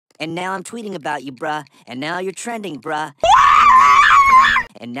And now I'm tweeting about you, bruh. And now you're trending, bruh.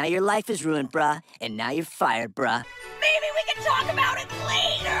 And now your life is ruined, bruh. And now you're fired, bruh. Maybe we can talk about it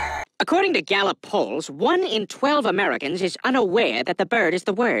later! According to Gallup polls, 1 in 12 Americans is unaware that the bird is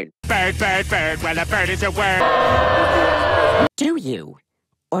the word. Bird, bird, bird, well, the bird is a word. Do you,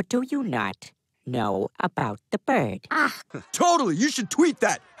 or do you not, know about the bird? Totally, you should tweet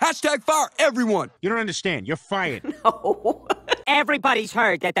that. Hashtag fire everyone. You don't understand. You're fired. No. Everybody's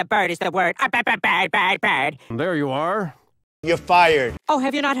heard that the bird is the word. Bird. There you are. You're fired. Oh,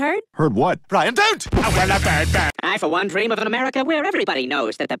 have you not heard? Heard what? Brian, don't! Oh, well, a bird, bird. I, for one, dream of an America where everybody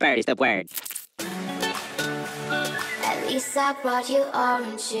knows that the bird is the word. At least I brought you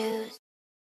orange juice.